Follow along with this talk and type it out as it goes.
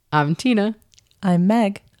I'm Tina. I'm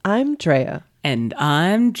Meg. I'm Drea. And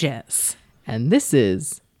I'm Jess. And this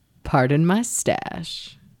is Pardon My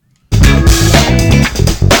Stash.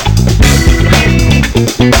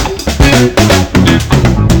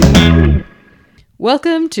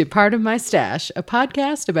 Welcome to Pardon My Stash, a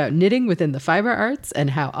podcast about knitting within the fiber arts and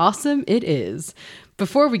how awesome it is.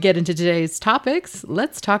 Before we get into today's topics,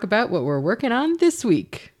 let's talk about what we're working on this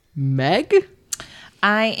week. Meg?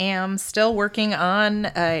 I am still working on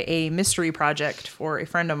a mystery project for a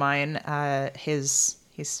friend of mine. His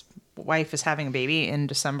wife is having a baby in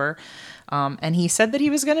December, and he said that he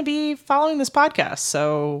was going to be following this podcast.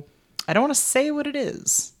 So I don't want to say what it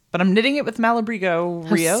is, but I'm knitting it with Malabrigo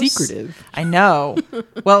Rios. How secretive. I know.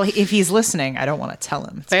 Well, if he's listening, I don't want to tell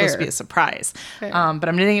him. It's supposed to be a surprise. But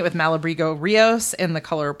I'm knitting it with Malabrigo Rios in the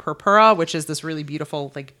color Purpura, which is this really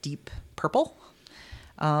beautiful, like deep purple,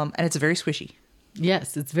 and it's very squishy.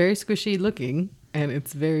 Yes, it's very squishy looking, and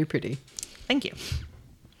it's very pretty. Thank you.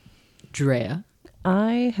 Drea?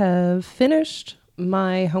 I have finished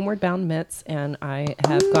my Homeward Bound mitts, and I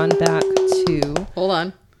have gone back to... Hold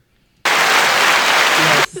on.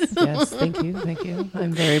 Yes, thank you.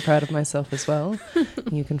 I'm very proud of myself as well.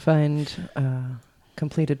 You can find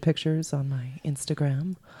completed pictures on my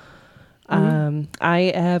Instagram.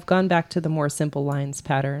 I have gone back to the more simple lines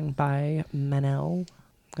pattern by Manel.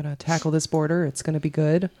 I'm going to tackle this border. It's going to be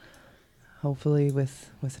good. Hopefully with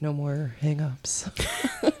no more hang-ups.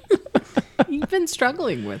 You've been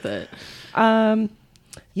struggling with it.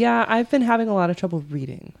 Yeah, I've been having a lot of trouble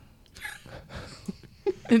reading.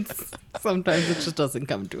 Sometimes it just doesn't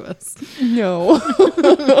come to us. No.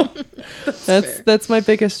 That's my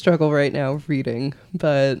biggest struggle right now, reading.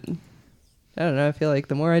 But I don't know, I feel like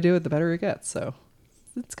the more I do it, the better it gets. So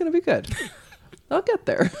it's going to be good. I'll get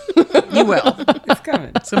there. You will. It's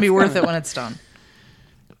coming. It's going to be worth it when it's done.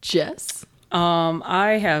 Jess?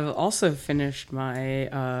 I have also finished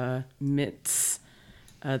my mitts,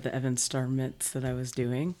 the Evan Star mitts that I was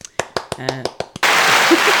doing. And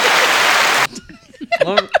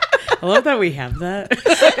I love that we have that.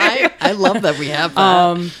 I love that we have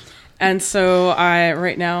that. And so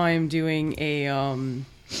right now I'm doing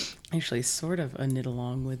actually sort of a knit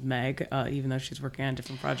along with Meg, even though she's working on a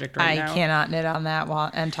different project right now. I cannot knit on that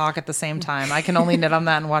and talk at the same time. I can only knit on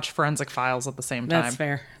that and watch Forensic Files at the same time. That's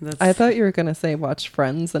fair. I thought you were going to say watch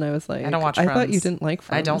Friends, and I was like... I don't watch I Friends. thought you didn't like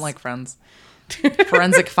Friends. I don't like Friends.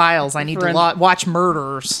 Forensic Files. I need to watch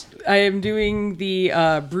murderers. I am doing the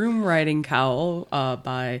broom riding cowl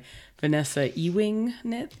by Vanessa Ewing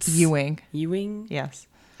knits. Ewing. Yes. Yes.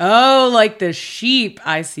 Oh, like the sheep.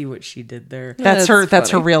 I see what she did there. That's her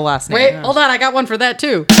real last name. Wait, hold on. I got one for that,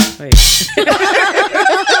 too. Wait.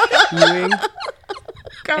 Ewing.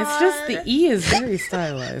 It's just the E is very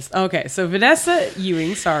stylized. Okay, so Vanessa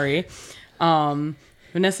Ewing, sorry.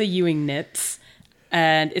 Vanessa Ewing knits.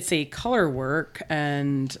 And it's a color work,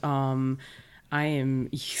 and I am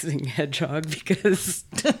using Hedgehog because...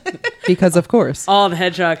 Because of course. All the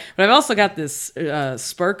Hedgehog. But I've also got this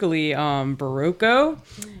sparkly Barocco,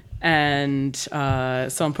 and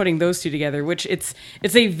so I'm putting those two together, which it's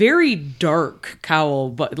a very dark cowl,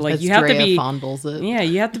 but like As you have to Drea be... fondles it. Yeah,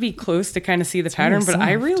 you have to be close to kind of see the pattern, really but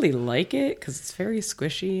I soft. really like it because it's very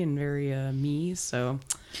squishy and very me, so...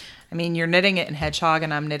 I mean, you're knitting it in Hedgehog,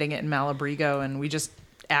 and I'm knitting it in Malabrigo, and we just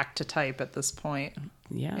act to type at this point.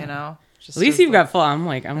 Yeah. You know? Just At least you've got full. I'm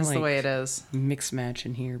like the way it is. mix match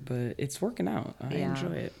in here, but it's working out. I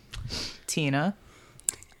enjoy it. Tina.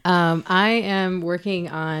 I am working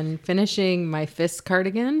on finishing my Fist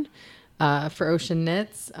cardigan for Ocean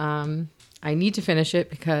Knits. I need to finish it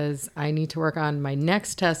because I need to work on my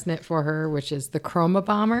next test knit for her, which is the Chroma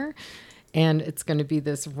Bomber. And it's going to be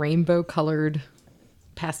this rainbow colored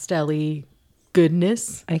pastel-y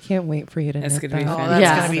goodness. I can't wait for you to That's knit gonna be that. Oh, that's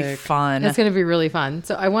Yeah. going to be fun. It's going to be really fun.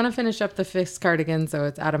 So I want to finish up the Fist cardigan so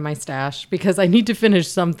it's out of my stash because I need to finish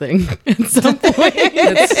something at some point.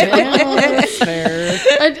 That's fair.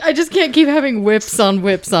 I just can't keep having whips on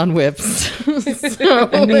whips on whips. So,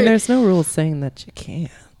 I mean, there's no rules saying that you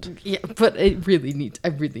can't. yeah, but I really need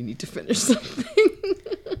to finish something.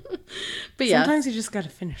 But yeah, Sometimes you just got to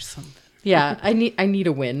finish something. yeah, I need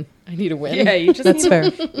a win. I need a win. Yeah, you just That's fair.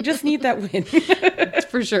 You just need that win.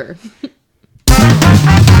 For sure.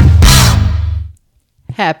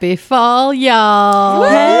 Happy fall, y'all.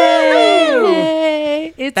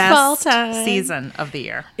 Hey, it's fall Best time. season of the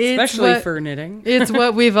year. It's Especially what- for knitting. It's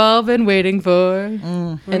what we've all been waiting for.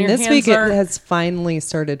 And your this week hands are- it has finally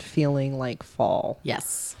started feeling like fall.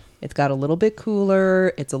 Yes. It's got a little bit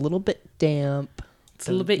cooler. It's a little bit damp. It's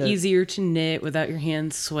a little bit easier to knit without your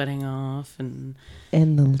hands sweating off. And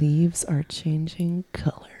And the leaves are changing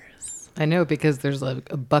colors. I know, because there's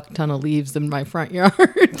like a buck ton of leaves in my front yard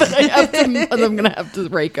that I'm going to have to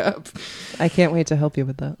rake up. I can't wait to help you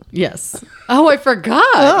with that. Yes. Oh, I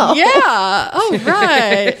forgot. Yeah. Oh,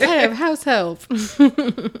 right. I have house help.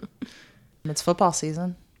 It's football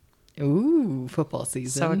season. Ooh, football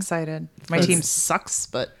season. So excited. My team sucks,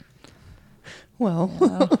 but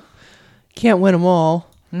Well, can't win them all.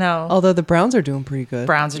 no. Although the Browns are doing pretty good.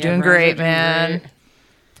 Browns are Yeah, doing Browns are great, doing man. great.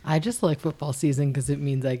 I just like football season because it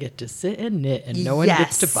means I get to sit and knit and no one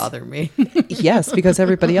gets to Yes. bother me. Yes, because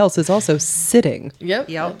everybody else is also sitting Yep.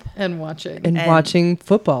 Yep. And watching. and watching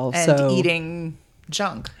football. And so eating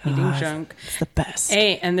junk. Eating junk. it's the best.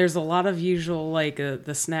 Hey, and there's a lot of usual like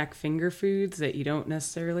the snack finger foods that you don't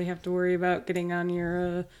necessarily have to worry about getting on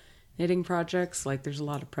your knitting projects. Like there's a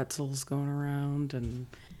lot of pretzels going around, and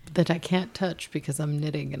That I can't touch because I'm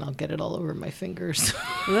knitting and I'll get it all over my fingers.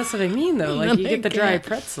 well, that's what I mean though. Like Then you I get the dry can't.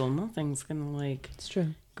 pretzel, nothing's gonna like It's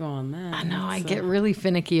true. go on that. I know, I So- get really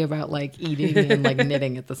finicky about like eating and like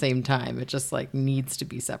knitting at the same time. It just like needs to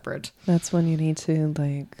be separate. That's when you need to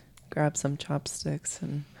like grab some chopsticks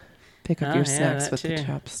and pick up Oh, your yeah, snacks that with the too.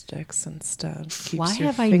 chopsticks instead. Keeps Why your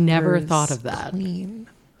have I never fingers thought of that? Clean.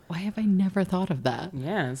 Why have I never thought of that?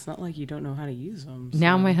 Yeah, it's not like you don't know how to use them.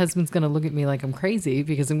 Now so. my husband's going to look at me like I'm crazy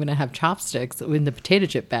because I'm going to have chopsticks in the potato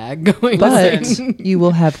chip bag going. But Listen. you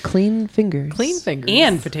will have clean fingers. Clean fingers.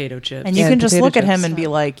 and potato chips. And you And can just potato look at him chips. and be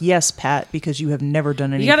like, "Yes, Pat," because you have never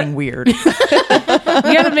done anything gotta- weird.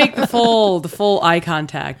 You got to make the full eye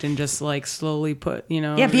contact and just like slowly put,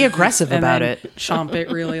 Yeah, be aggressive and about then it. Chomp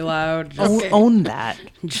it really loud. Just, Own that.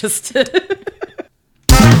 just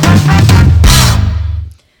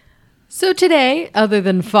So today, other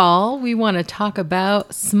than fall, we want to talk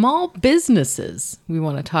about small businesses. We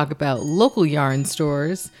want to talk about local yarn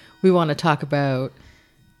stores. We want to talk about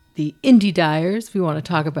the indie dyers. We want to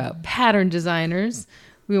talk about pattern designers.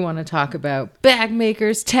 We want to talk about bag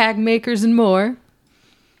makers, tag makers, and more.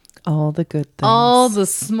 All the good things. All the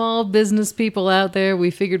small business people out there.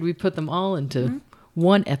 We figured we'd put them all into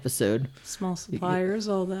one episode. small suppliers,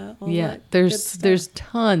 all that. All Yeah, that good there's stuff.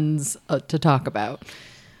 tons to talk about.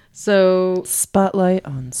 So Spotlight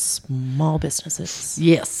on small businesses.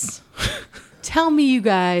 yes. Tell me, you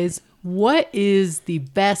guys, what is the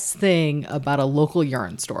best thing about a local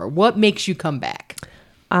yarn store? What makes you come back?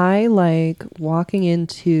 I like walking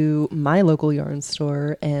into my local yarn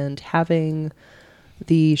store and having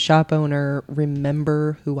the shop owner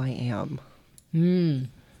remember who I am.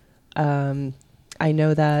 I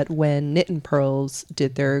know that when Knit and Pearls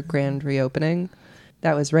did their grand reopening,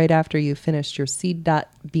 that was right after you finished your Seed Dot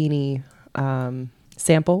Beanie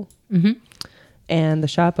sample. Mm-hmm. And the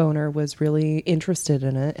shop owner was really interested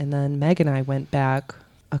in it. And then Meg and I went back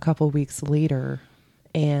a couple weeks later,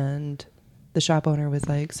 and the shop owner was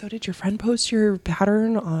like, "So did your friend post your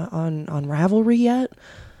pattern on Ravelry yet?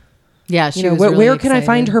 Yeah, she You know, was where, really where can I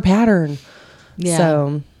find excited. her pattern?" Yeah.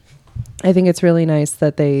 So I think it's really nice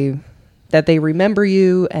that they remember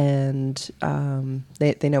you, and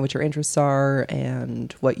they know what your interests are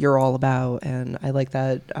and what you're all about. And I like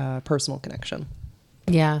that personal connection.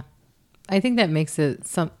 Yeah. I think that makes it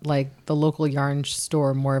like the local yarn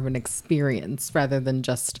store more of an experience rather than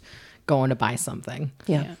just going to buy something.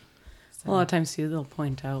 Yeah. A lot of times too, they'll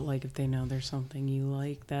point out like if they know there's something you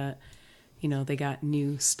like that, you know, they got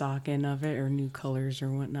new stock in of it or new colors or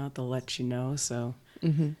whatnot. They'll let you know, so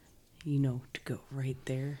you know to go right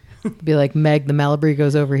there. Be like, Meg, the Malibri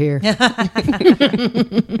goes over here.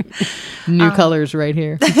 New colors right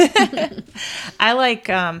here. I like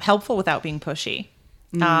helpful without being pushy.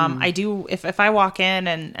 I do if I walk in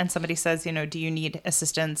and somebody says, you know, do you need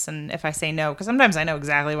assistance? And if I say no, because sometimes I know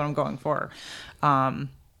exactly what I'm going for, and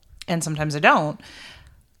sometimes I don't.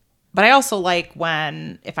 But I also like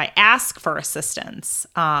when if I ask for assistance.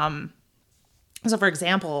 So for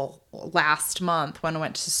example, last month when I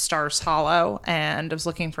went to Stars Hollow and I was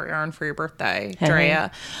looking for yarn for your birthday,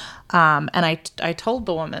 Drea, and I told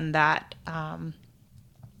the woman that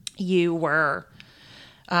you were.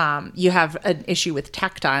 You have an issue with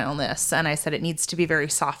tactileness. And I said, it needs to be very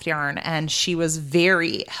soft yarn. And she was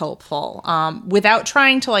very helpful without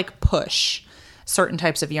trying to like push certain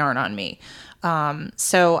types of yarn on me.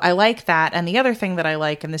 So I like that. And the other thing that I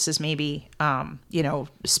like, and this is maybe, you know,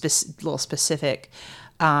 little specific.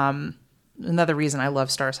 Another reason I love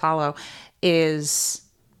Stars Hollow is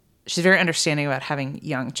she's very understanding about having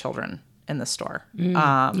young children in the store.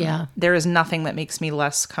 Yeah. There is nothing that makes me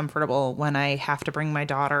less comfortable when I have to bring my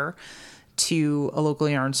daughter to a local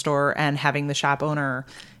yarn store and having the shop owner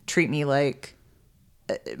treat me like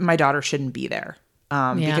my daughter shouldn't be there.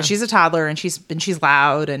 Because she's a toddler and she's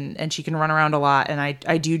loud and she can run around a lot, and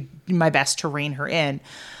I do my best to rein her in.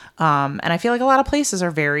 And I feel like a lot of places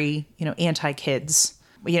are very, anti-kids.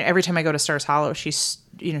 Every time I go to Stars Hollow, she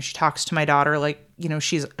talks to my daughter like,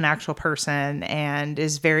 she's an actual person and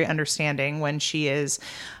is very understanding when she is,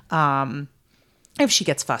 if she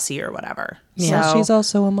gets fussy or whatever. Yeah, So she's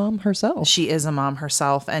also a mom herself. she is a mom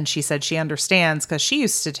herself, and she said she understands because she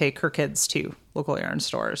used to take her kids to local yarn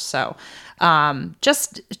stores. So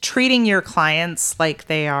just treating your clients like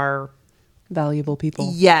they are, Valuable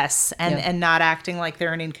people. yes, and, Yeah. and not acting like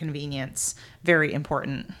they're an inconvenience. Very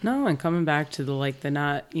important. No, and coming back to the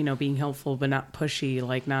not, being helpful but not pushy,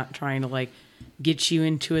 like not trying to like get you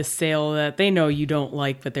into a sale that they know you don't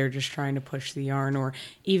like, but they're just trying to push the yarn, or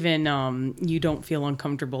even you don't feel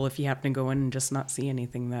uncomfortable if you happen to go in and just not see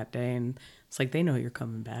anything that day, and it's like they know you're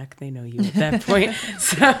coming back. They know you at that point,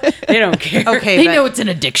 so they don't care. Okay, They but know it's an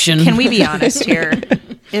addiction. can we be honest here?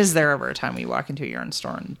 Is there ever a time we walk into a yarn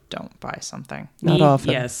store and don't buy something? Not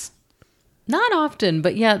often. Yes. Not often,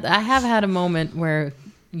 but yeah, I have had a moment where,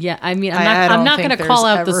 yeah, I mean, I I'm don't not think going to call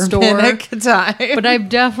there's out the ever store, been a time. but I've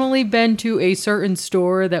definitely been to a certain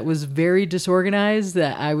store that was very disorganized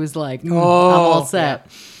that I was like, I'm all set.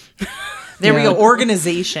 There we Yeah. go.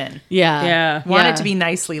 Organization. Yeah. Yeah. Want Yeah. it to be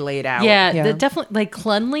nicely laid out. Yeah, Yeah. the definitely like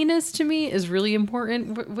cleanliness to me is really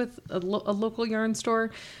important with a local yarn store.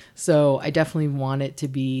 So I definitely want it to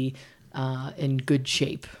be in good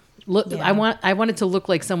shape. Look, I want it to look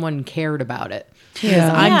like someone cared about it. Because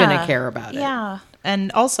Yeah. I'm Yeah. gonna care about it. Yeah.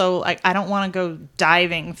 And also, like, I don't want to go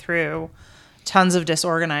diving through tons of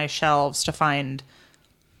disorganized shelves to find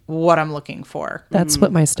what I'm looking for. That's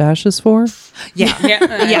what my stash is for. Yeah.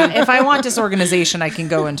 Yeah. If I want disorganization, I can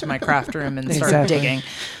go into my craft room and start Exactly. digging.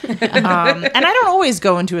 And I don't always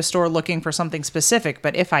go into a store looking for something specific,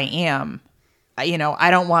 but if I am, I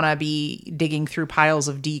don't want to be digging through piles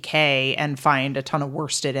of DK and find a ton of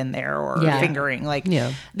worsted in there or Yeah. fingering. Like,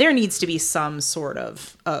 Yeah. there needs to be some sort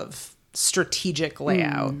of strategic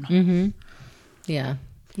layout. Yeah.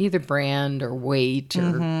 Either brand or weight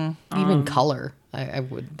or even color. That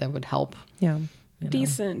would help. Yeah.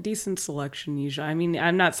 Decent selection usually. I mean,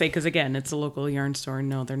 I'm not saying, because again, it's a local yarn store.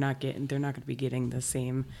 No, they're not going to be getting the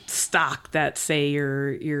same stock that say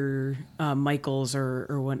your Michaels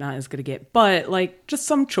or whatnot is going to get. But like just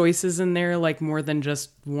some choices in there, like more than just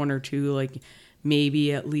one or two, like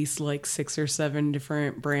maybe at least like 6 or 7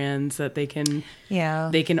 different brands that they can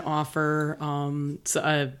offer.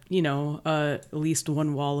 At least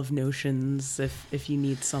one wall of notions if you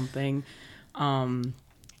need something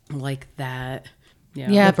like that.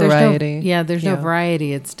 Yeah, if variety. there's no Yeah.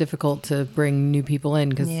 variety. It's difficult to bring new people in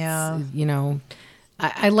because, Yeah.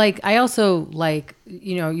 I also like,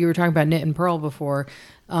 you were talking about Knit and Pearl before.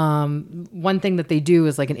 One thing that they do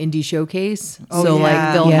is like an indie showcase. So yeah.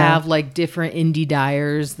 like they'll Yeah. have like different indie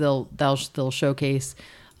dyers. They'll showcase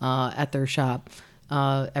at their shop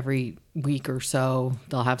every week or so.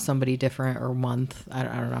 They'll have somebody different or month. I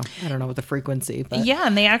don't know. I don't know what the frequency, but Yeah,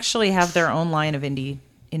 and they actually have their own line of indie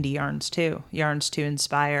yarns too. Yarns to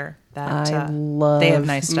Inspire. That I love they have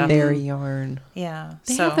nice stuff. their yarn. Yeah,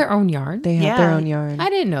 they have their own yarn. They have their Yeah. own yarn. I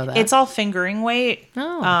didn't know that. It's all fingering weight.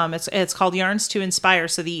 Oh. It's called Yarns to Inspire.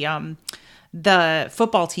 So the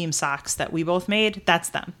football team socks that we both made, that's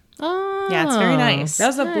them. Oh, Yeah, it's very nice. That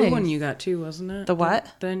was the blue Nice. one you got too, wasn't it? The what?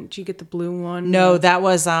 Didn't you get the blue one? No, that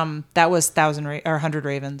was 100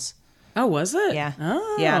 Ravens. Oh, was it? Yeah.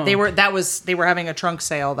 Oh. Yeah, they were having a trunk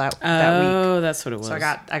sale that week. Oh, that's what it was. So I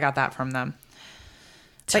got that from them.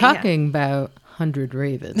 But Talking about 100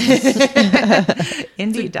 Ravens.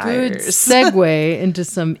 Indie Good dyers. segue into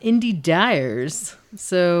some indie dyers.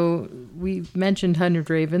 So we mentioned 100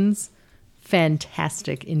 Ravens.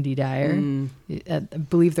 Fantastic indie dyer. I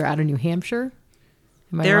believe they're out of New Hampshire.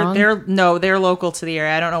 Am I wrong? They're local to the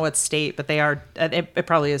area. I don't know what state, but they are. It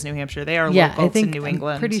probably is New Hampshire. They are Yeah, local I think to New I'm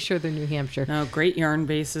England. pretty sure they're New Hampshire. No, great yarn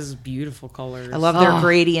bases, beautiful colors. I love their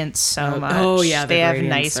gradients so much. oh, yeah, they their have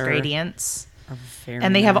gradients nice are- gradients, Very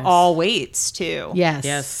and they have nice. all weights too. Yes.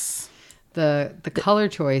 Yes. The color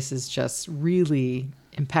choice is just really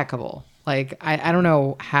impeccable. Like I don't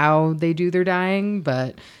know how they do their dyeing,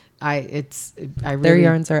 but I Their really,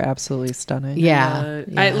 yarns are absolutely stunning. Yeah,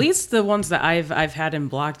 yeah. At least the ones that I've had in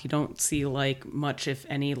blocked, you don't see like much, if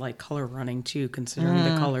any, like color running too, considering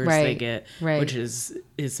the colors they right, get, right. which is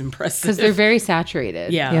impressive. because they're very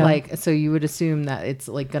saturated. Yeah. Yeah. Like so you would assume that it's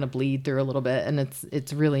like gonna bleed through a little bit, and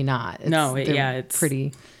it's really not. They're it's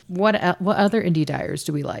pretty. What other indie dyers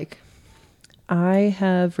do we like? I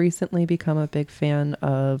have recently become a big fan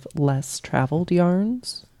of less traveled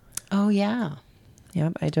yarns. Oh yeah.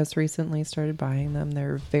 Yep, I just recently started buying them.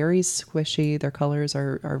 They're very squishy. Their colors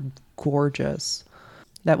are gorgeous.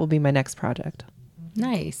 That will be my next project.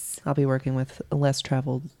 Nice. I'll be working with less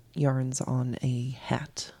traveled yarns on a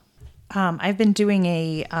hat? I've been doing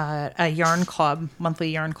a yarn club, monthly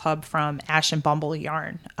yarn club from Ash and Bumble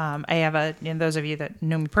Yarn. I have and those of you that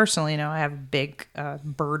know me personally know I have a big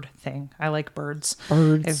bird thing. I like birds.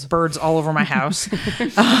 I have birds all over my house.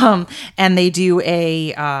 And they do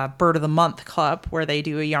a Bird of the Month club where they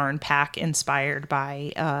do a yarn pack inspired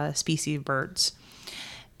by species of birds.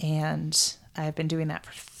 And I've been doing that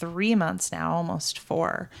for 3 months now, almost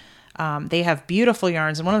 4. They have beautiful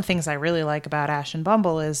yarns. And one of the things I really like about Ash and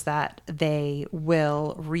Bumble is that they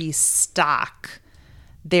will restock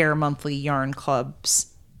their monthly yarn clubs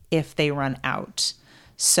if they run out.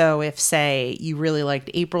 So if, say, you really liked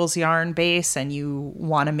April's yarn base and you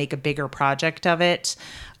want to make a bigger project of it,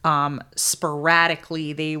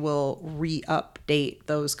 sporadically they will re-update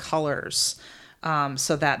those colors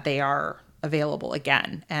so that they are available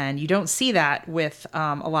again. And you don't see that with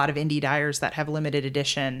a lot of indie dyers that have limited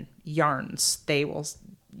edition yarns. They will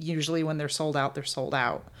usually, when they're sold out, they're sold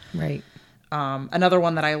out. Right. Another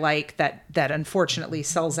one that I like that unfortunately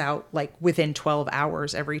sells out like within 12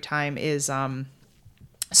 hours every time is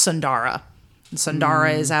Sundara.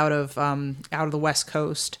 Sundara is out of the West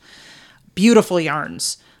Coast. Beautiful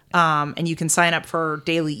yarns. And you can sign up for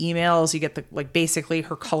daily emails. You get basically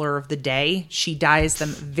her color of the day. She dyes them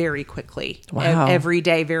very quickly. Wow. Every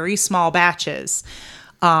day, very small batches.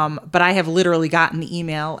 But I have literally gotten the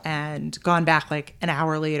email and gone back like an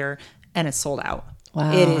hour later and it's sold out.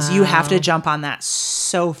 Wow. It is. You have to jump on that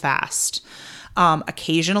so fast.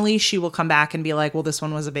 Occasionally she will come back and be like, well, this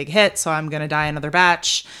one was a big hit, so I'm going to dye another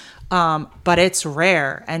batch. But it's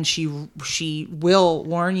rare, and she will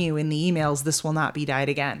warn you in the emails, this will not be dyed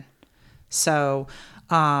again. So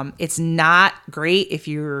it's not great if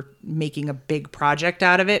you're making a big project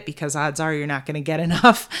out of it, because odds are you're not going to get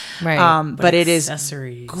enough. Right. But it is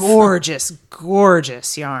Accessories. gorgeous,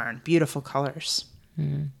 gorgeous yarn. Beautiful colors.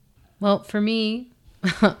 Well, for me,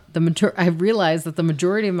 I realized that the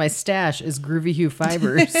majority of my stash is Groovy Hue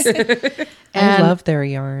Fibers. I love their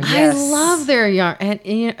yarn. I love their yarn,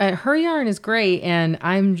 and her yarn is great. And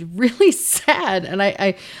I'm really sad, and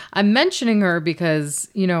I'm mentioning her because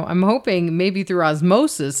I'm hoping maybe through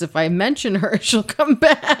osmosis, if I mention her, she'll come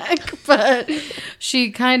back. But she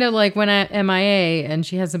kind of like went at MIA, and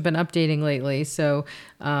she hasn't been updating lately. So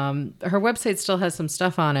her website still has some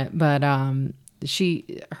stuff on it, but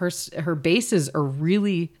her bases are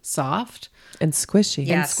really soft And squishy.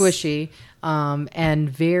 Yes. and squishy, and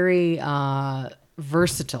very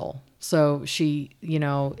versatile. So she,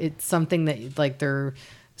 it's something that like they're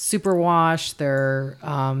superwash, they're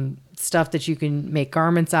stuff that you can make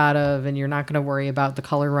garments out of, and you're not going to worry about the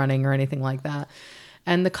color running or anything like that.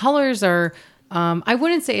 And the colors are, I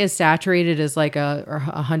wouldn't say as saturated as like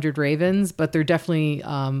 100 Ravens, but they're definitely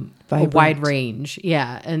a wide range.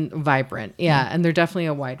 Yeah. And vibrant. Yeah. And they're definitely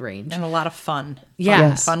a wide range. And a lot of fun.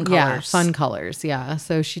 Yeah. Fun colors. Yeah. Fun colors. Yeah.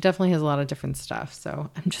 So she definitely has a lot of different stuff. So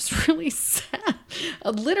I'm just really sad.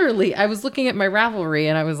 Literally, I was looking at my Ravelry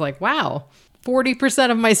and I was like, wow,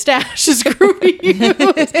 40% of my stash is reviews.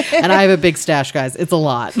 And I have a big stash, guys. It's a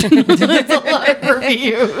lot. It's a lot of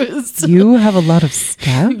reviews. You have a lot of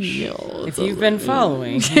stash? If you've been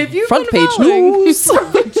following. If you've Front been page following- news.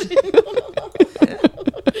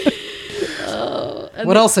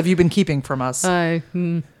 What else have you been keeping from us? Well,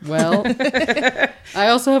 I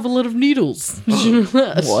also have a lot of needles. Did you know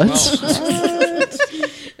that? What?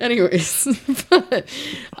 Anyways, but,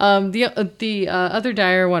 the other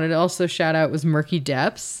dyer I wanted to also shout out was Murky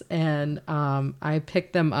Depths, and I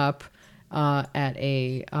picked them up at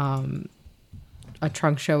a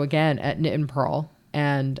trunk show again at Knit and Purl,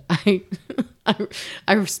 and I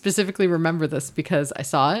specifically remember this because I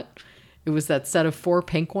saw it. It was that set of 4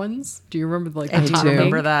 pink ones. Do you remember the I do hot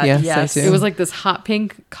remember pink? that. Yes, I do. It was like this hot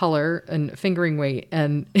pink color and fingering weight,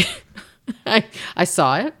 and I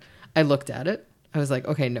saw it. I looked at it. I was like,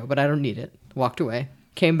 okay, no, but I don't need it. Walked away.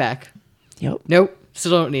 Came back. Yep. Nope.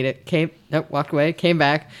 Still don't need it. Nope. Walked away. Came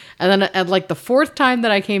back. And then at like the 4th time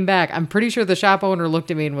that I came back, I'm pretty sure the shop owner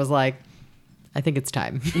looked at me and was like, I think it's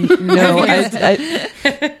time. No,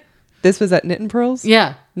 I this was at Knit and Pearls?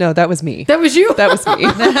 Yeah. No, that was me. That was you. That was me.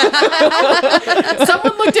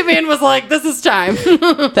 Someone looked at me and was like, this is time.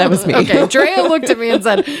 That was me. Okay. Drea looked at me and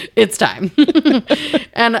said, it's time.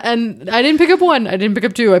 and I didn't pick up 1. I didn't pick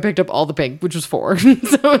up 2. I picked up all the pink, which was 4.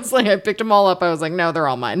 So it's like, I picked them all up. I was like, no, they're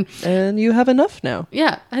all mine. And you have enough now.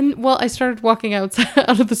 Yeah. And well, I started walking out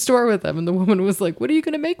of the store with them, and the woman was like, what are you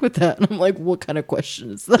going to make with that? And I'm like, what kind of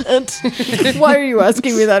question is that? Why are you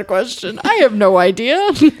asking me that question? I have no idea.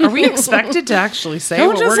 Are we expected to actually say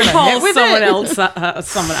Don't but we're just gonna call hit with someone it. else,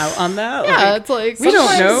 someone out on that. Yeah, Like, it's like we don't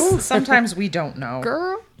sometimes- know. Sometimes we don't know.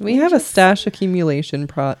 girl. We have a stash accumulation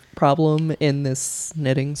problem in this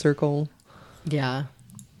knitting circle. Yeah,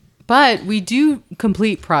 but we do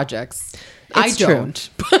complete projects. I It's true. don't.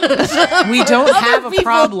 We don't have a People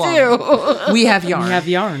problem. do. We have yarn. We have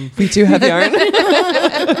yarn. We do have yarn.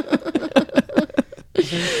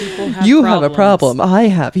 People have You have a problem. I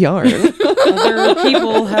have yarn. Other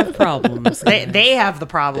people have problems. They have the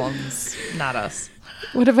problems, not us.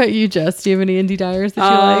 What about you, Jess? Do you have any indie dyers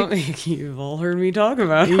that you like? You've all heard me talk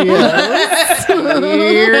about it.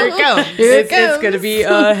 Here it goes. It's going to be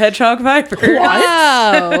Hedgehog Viper.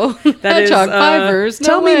 Wow, That is, hedgehog fibers. No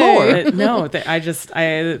tell me way. more. No,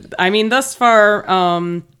 I mean, thus far,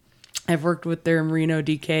 I've worked with their Merino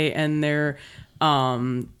DK and their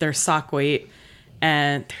sock weight,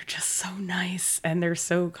 and they're just so nice and they're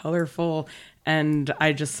so colorful. And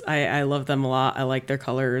I love them a lot. I like their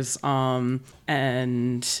colors. And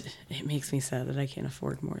it makes me sad that I can't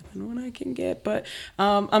afford more than what I can get. But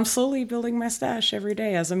I'm slowly building my stash every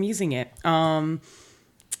day as I'm using it. I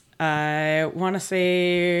want to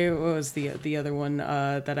say, what was the other one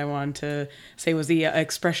that I wanted to say was the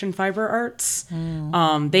Expression Fiber Arts.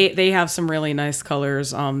 They have some really nice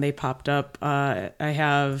colors. They popped up. I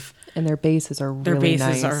have... And their bases are Their really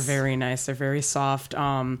bases nice. are very nice. They're very soft.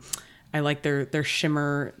 I like their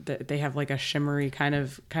shimmer. They have like a shimmery kind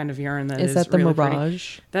of yarn that Is that the really pretty.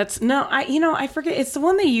 Mirage? That's no, I forget. It's the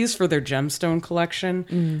one they use for their gemstone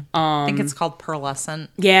collection. I think it's called pearlescent.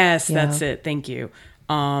 Yes, Yeah. that's it. Thank you.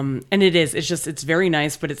 And it is. It's very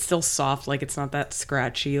nice, but it's still soft. Like it's not that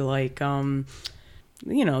scratchy. Like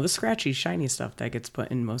the scratchy, shiny stuff that gets put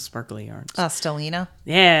in most sparkly yarns. Stellina.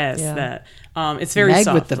 Yes, Yeah. that. It's very Meg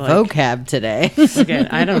soft. with the like, vocab today. Again,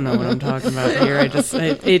 I don't know what I'm talking about here.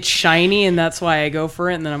 It's shiny, and that's why I go for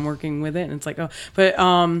it. And then I'm working with it, and it's like, but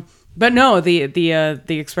no, the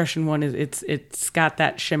Expression one is it's got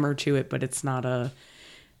that shimmer to it, but it's not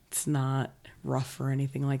rough or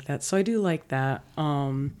anything like that. So I do like that.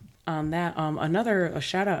 On that, a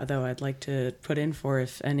shout out though I'd like to put in for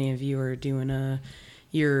if any of you are doing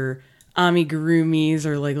your amigurumis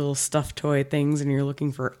or like little stuffed toy things and you're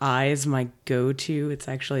looking for eyes, my go-to, it's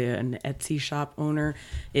actually an Etsy shop owner.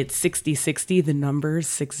 It's 6060, the numbers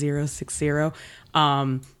 6060.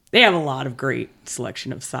 They have a lot of great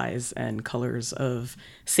selection of size and colors of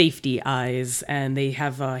safety eyes, and they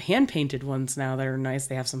have hand painted ones now that are nice.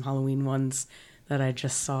 They have some Halloween ones that I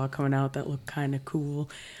just saw coming out that look kind of cool.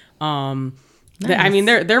 I mean,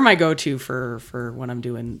 they're my go-to for when I'm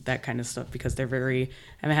doing that kind of stuff because they're I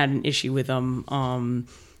haven't had an issue with them.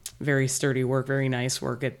 Very sturdy work, very nice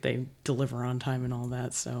work. They deliver on time and all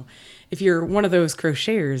that. So if you're one of those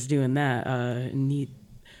crocheters doing that, and need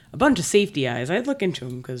a bunch of safety eyes, I'd look into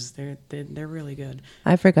them because they're really good.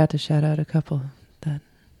 I forgot to shout out a couple that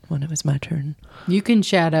when it was my turn. You can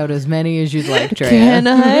shout out as many as you'd like, Drea. Can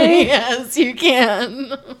I? Yes, you can.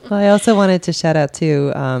 Well, I also wanted to shout out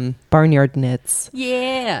to Barnyard Knits.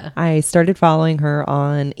 Yeah. I started following her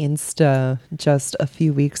on Insta just a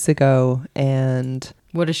few weeks ago, and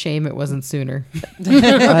What a shame it wasn't sooner.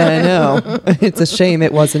 I know it's a shame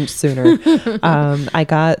it wasn't sooner. I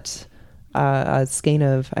got a skein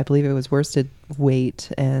of, I believe it was worsted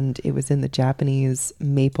weight, and it was in the Japanese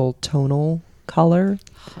maple tonal color.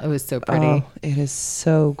 It was so pretty. Oh, it is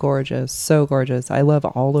so gorgeous, so gorgeous. I love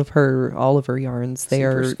all of her yarns. They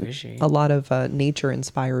Super are squishy. a lot of nature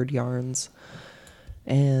inspired yarns,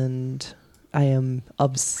 and I am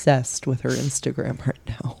obsessed with her Instagram right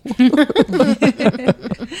now.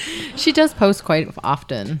 She does post quite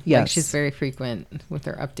often. Like Yes. she's very frequent with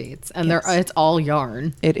her updates, and it's all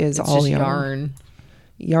yarn. It is It's all just yarn.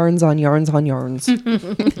 Yarns on yarns on yarns. Can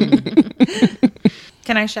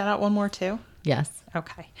I shout out one more too? Yes.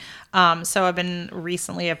 Okay. So I've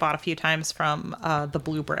bought a few times from the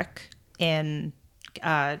Blue Brick they're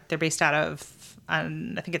based out of, I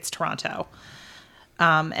think it's Toronto.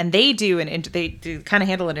 And they kind of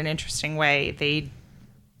handle it in an interesting way. They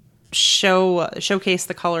showcase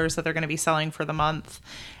the colors that they're going to be selling for the month,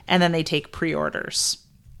 and then they take pre-orders.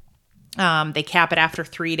 They cap it after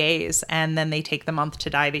 3 days, and then they take the month to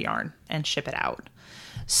dye the yarn and ship it out.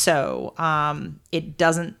 So it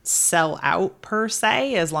doesn't sell out per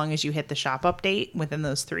se as long as you hit the shop update within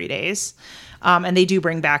those 3 days. And they do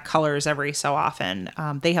bring back colors every so often.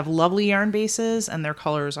 They have lovely yarn bases, and their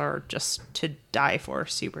colors are just to die for,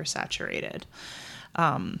 super saturated.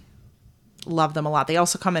 Love them a lot. They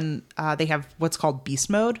also come in, they have what's called beast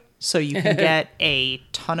mode. So you can get a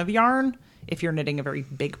ton of yarn if you're knitting a very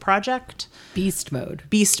big project. Beast mode.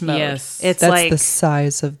 Beast mode. Yes. It's That's like the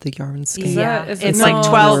size of the yarn skein. yeah, is it- it's no, like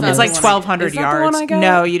 12. that's It's not like the one I- 1,200 is that the one yards. I got?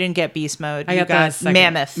 No, you didn't get beast mode. I You got the second.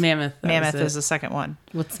 mammoth. Mammoth, that Mammoth was it. is the second one.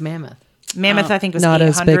 What's mammoth? Mammoth, I think, was Not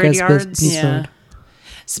as 800 big as yards. Beast Yeah. mode.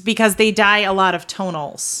 Because they dye a lot of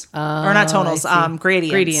tonals, or not tonals, I see.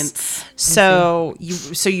 gradients. Gradients. So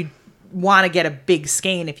you want to get a big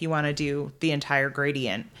skein if you want to do the entire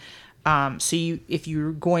gradient. If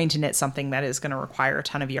you're going to knit something that is going to require a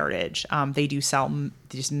ton of yardage, they do sell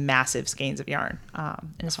these massive skeins of yarn, and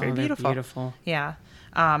it's very they're beautiful. beautiful. Yeah,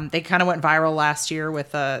 they kind of went viral last year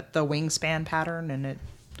with the wingspan pattern and with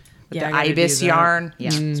Yeah, I the gotta do ibis that. yarn.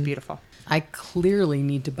 Yeah, it's beautiful. I clearly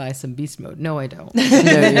need to buy some beast mode. No, I don't. No,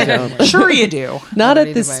 you don't. Sure, you do. Not I at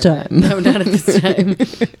need to this buy it. time. No, not at this time.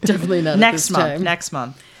 Definitely not Next at this month. time. Next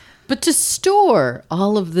month. But to store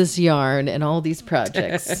all of this yarn and all these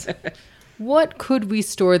projects, what could we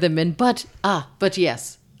store them in? But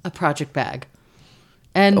yes, a project bag.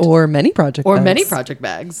 And Or many project or bags. many project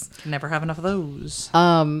bags. Can never have enough of those.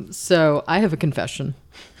 So I have a confession.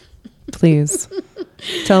 Please.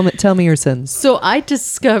 Tell me your sins. So I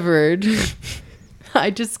discovered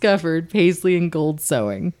Paisley and Gold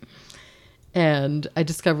Sewing. And I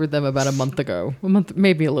discovered them about a month ago.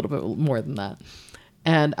 Maybe a little bit more than that.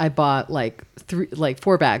 And I bought like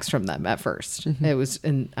 4 bags from them at first.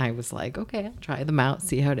 And I was like, okay, I'll try them out,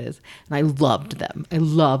 see how it is. And I loved them. I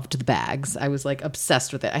loved the bags. I was like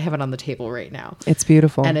obsessed with it. I have it on the table right now. It's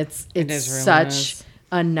beautiful. And it's is really such nice.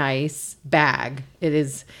 a nice bag.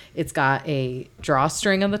 It's got a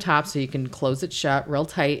drawstring on the top so you can close it shut real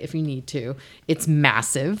tight if you need to. It's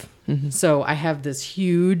massive. So I have this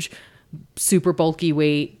huge, super bulky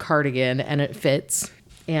weight cardigan and it fits.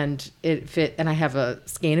 And I have a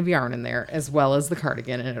skein of yarn in there as well as the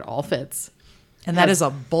cardigan, and it all fits. And that is a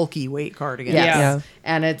bulky weight cardigan. Yes. Yeah.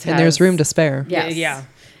 And it's and there's room to spare. Yes. Yeah.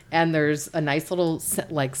 And there's a nice little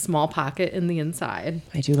like small pocket in the inside.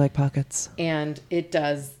 I do like pockets. And it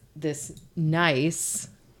does this nice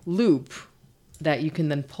loop that you can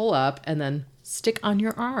then pull up and then stick on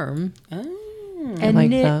your arm and like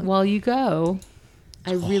knit that. while you go.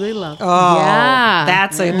 I really love it. Oh, yeah.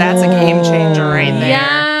 that's a game changer right there.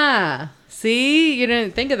 Yeah. See, you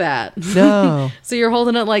didn't think of that. No. So you're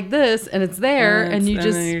holding it like this and it's there and you and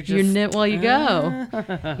just, then you're you just- knit while you go.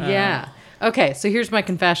 Yeah. Okay, so here's my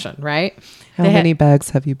confession, right? How They many bags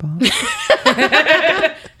have you bought?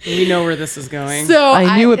 We know where this is going. So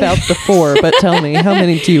I knew about the 4, but tell me, how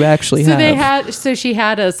many do you actually So have? she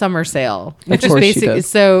had a summer sale, which is course she basically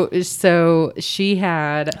does. so she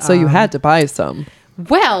had. So you had to buy some.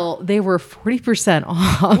 Well, they were 40%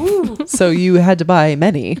 off. So you had to buy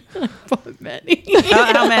many. Many.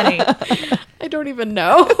 How many? I don't even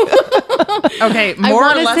know. Okay, more or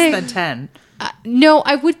wanna less say- than 10. No,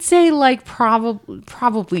 I would say like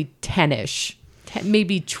probably 10ish,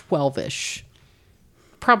 maybe 12ish,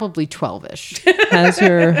 probably 12ish. Has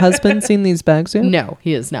your husband seen these bags yet? No,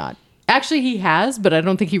 he is not. Actually, he has, but I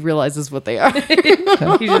don't think he realizes what they are.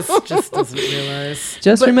 He just doesn't realize.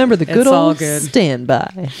 Just remember the good it's all old good.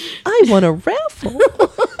 standby. I won a raffle.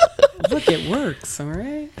 Look, it works, all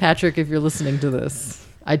right? Patrick, if you're listening to this,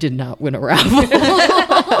 I did not win a raffle.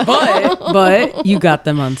 But you got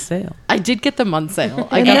them on sale. I did get them on sale.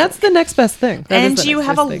 And that's the next best thing. That is And the you next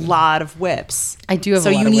have a best thing. lot of whips. I do have So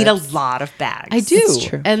a lot you of need whips. a lot of bags. I do. It's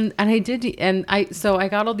true. And I did, and I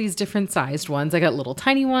got all these different sized ones. I got little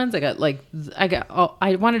tiny ones.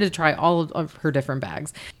 I wanted to try all of her different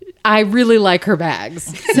bags. I really like her bags.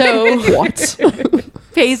 So What?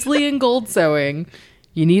 Paisley and Gold Sewing.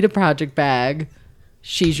 You need a project bag.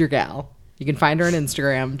 She's your gal. You can find her on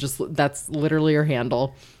Instagram. That's literally her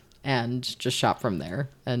handle. And just shop from there.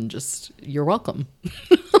 And you're welcome.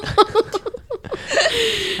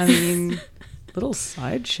 I mean, little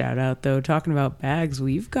side shout out though, talking about bags,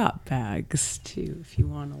 we've got bags too if you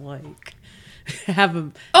want to like have a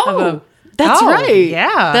That's Oh, right.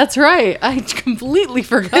 yeah. That's right. I completely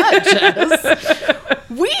forgot, Jess.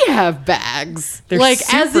 We have bags. They're like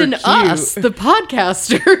as super in cute. us, the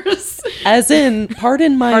podcasters. As in,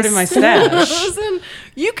 pardon my stash. As in,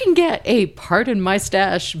 you can get a Pardon My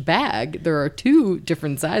Stash bag. There are 2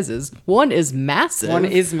 different sizes. One is massive. One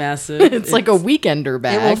is massive. it's like a weekender It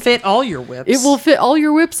bag. will fit all your whips. It will fit all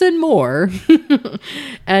your whips and more.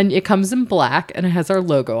 And it comes in black and it has our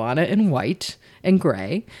logo on it in white and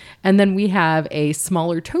gray. And then we have a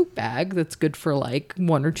smaller tote bag that's good for like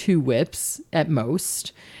 1 or 2 whips at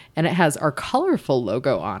most. And it has our colorful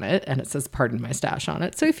logo on it and it says Pardon My Stash on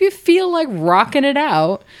it. So if you feel like rocking it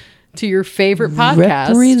out to your favorite podcast,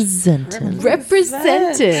 Representing.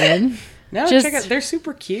 representing, No, Just- check out. They're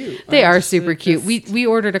super cute. They Like, are just- super cute. just- We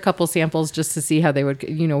ordered a couple samples just to see how they would,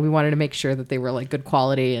 we wanted to make sure that they were like good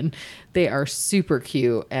quality, and they are super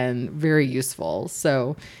cute and very useful.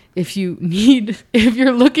 So if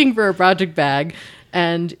you're looking for a project bag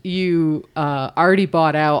and you already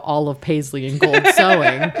bought out all of Paisley and Gold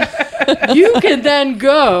Sewing, you can then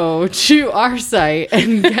go to our site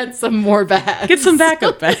and get some more bags. Get some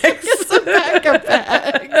backup bags. Some backup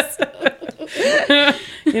bags.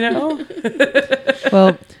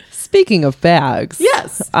 Well, speaking of bags,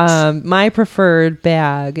 Yes. my preferred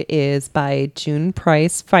bag is by June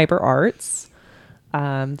Price Fiber Arts.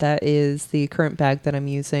 That is the current bag that I'm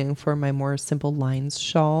using for my more simple lines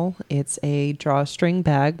shawl. It's a drawstring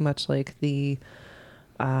bag, much like the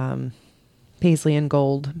Paisley and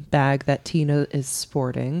Gold bag that Tina is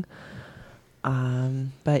sporting.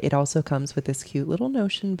 But it also comes with this cute little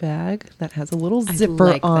Notion bag that has a little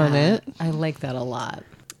zipper on it. I like that a lot.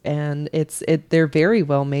 And they're very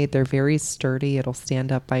well made. They're very sturdy. It'll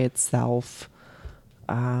stand up by itself.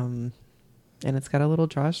 And it's got a little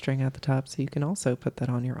drawstring at the top, so you can also put that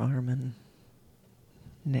on your arm and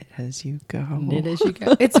knit as you go. Knit as you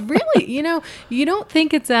go. It's really, you don't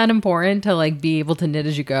think it's that important to like be able to knit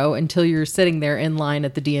as you go until you're sitting there in line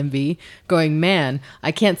at the DMV going, man,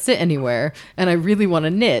 I can't sit anywhere and I really want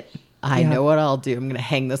to knit. I know what I'll do. I'm going to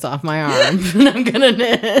hang this off my arm and I'm going to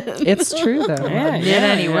knit. It's true, though. Knit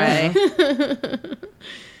anyway.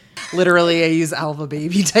 Literally, I use Alva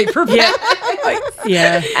Baby diaper bag.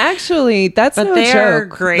 Yeah, Actually, that's But no they're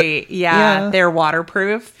joke. great. Yeah, they're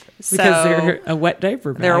waterproof. So because they're a wet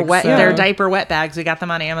diaper bag. they're wet. so- They're diaper wet bags. We got them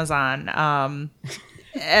on Amazon,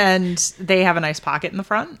 and they have a nice pocket in the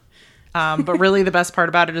front. But really, the best part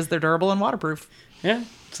about it is they're durable and waterproof. Yeah.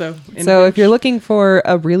 So So if you're looking for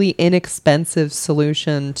a really inexpensive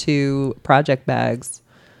solution to project bags,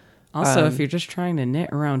 also, if you're just trying to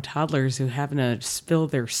knit around toddlers who happen to spill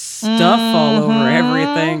their stuff all over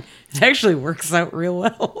everything, it actually works out real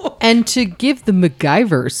well. And to give the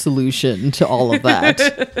MacGyver solution to all of that,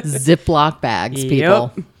 Ziploc bags,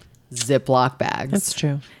 people. Ziploc bags. that's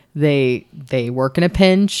true. They work in a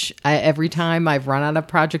pinch. Every time I've run out of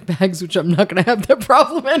project bags, which I'm not going to have that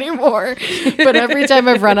problem anymore, but every time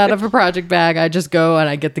I've run out of a project bag, I just go and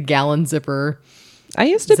I get the gallon zipper. I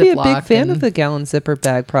used to be a big Ziploc fan of and- the gallon zipper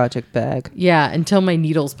bag project bag. Yeah, until my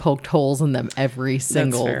needles poked holes in them every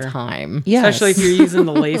single fair. time. Yes. Especially if you're using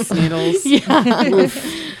the lace needles.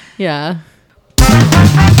 Yeah.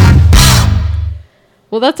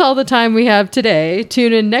 Well, that's all the time we have today.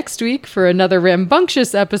 Tune in next week for another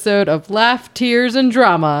rambunctious episode of Laugh, Tears, and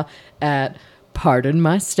Drama at Pardon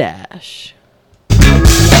My Stash.